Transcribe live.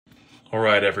All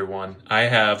right, everyone. I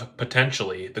have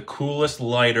potentially the coolest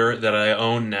lighter that I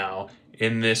own now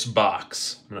in this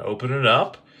box. I'm going to open it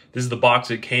up. This is the box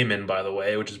it came in, by the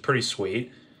way, which is pretty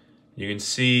sweet. You can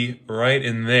see right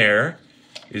in there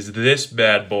is this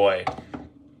bad boy.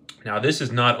 Now, this is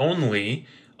not only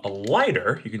a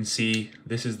lighter. You can see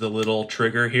this is the little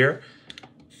trigger here.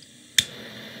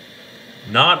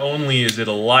 Not only is it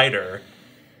a lighter,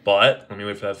 but let me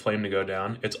wait for that flame to go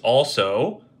down. It's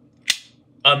also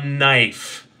a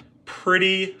knife.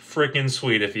 Pretty freaking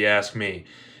sweet, if you ask me.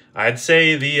 I'd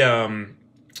say the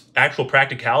actual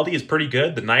practicality is pretty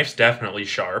good. The knife's definitely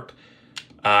sharp.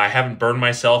 I haven't burned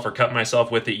myself or cut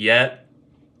myself with it yet,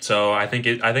 so I think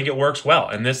it works well.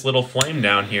 And this little flame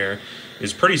down here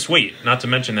is pretty sweet. Not to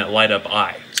mention that light up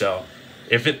eye. So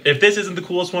if this isn't the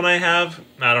coolest one I have,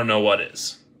 I don't know what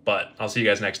is. But I'll see you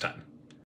guys next time.